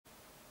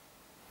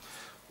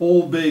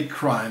All big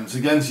crimes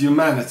against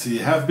humanity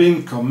have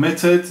been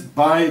committed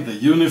by the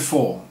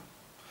uniform.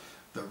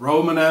 The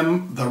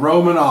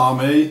Roman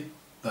army,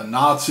 the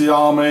Nazi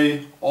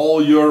army, all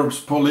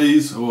Europe's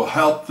police who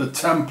helped the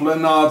Templar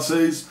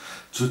Nazis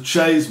to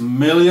chase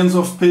millions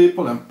of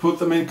people and put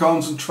them in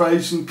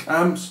concentration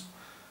camps.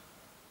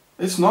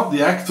 It's not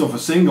the act of a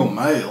single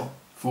male,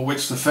 for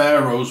which the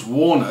pharaohs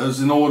warn us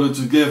in order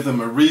to give them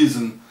a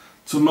reason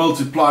to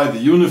multiply the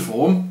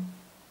uniform.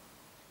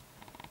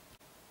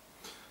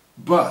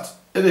 But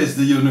it is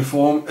the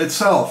uniform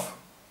itself,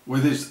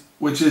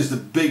 which is the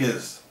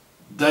biggest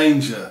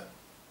danger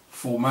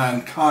for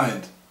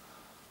mankind.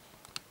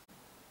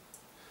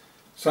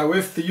 So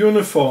if the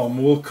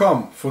uniform will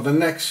come for the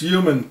next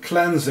human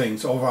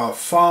cleansings of our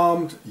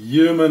farmed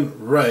human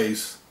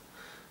race,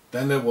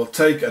 then it will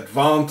take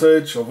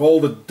advantage of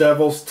all the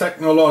devil's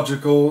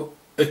technological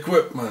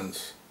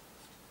equipment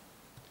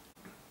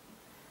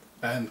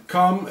and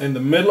come in the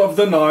middle of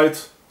the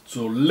night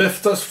to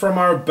lift us from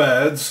our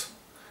beds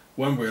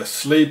when we're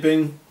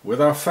sleeping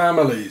with our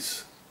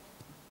families.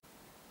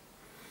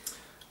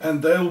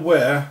 And they'll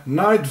wear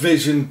night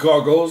vision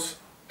goggles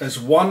as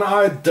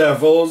one-eyed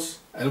devils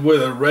and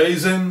with a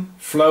raisin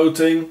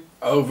floating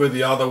over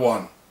the other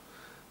one.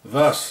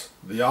 Thus,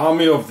 the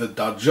army of the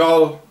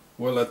Dajjal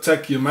will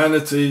attack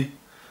humanity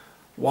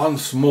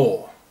once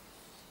more.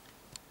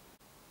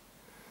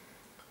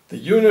 The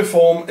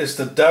uniform is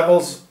the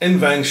devil's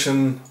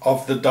invention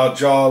of the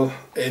Dajjal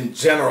in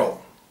general.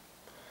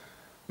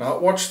 Now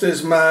watch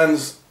this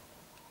man's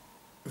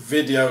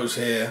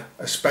videos here,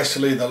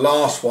 especially the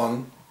last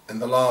one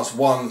and the last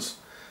ones,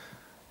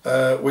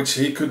 which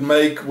he could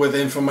make with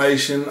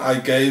information I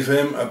gave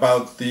him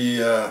about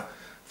the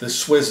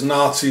Swiss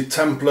Nazi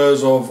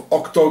Templars of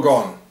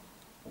Octogon.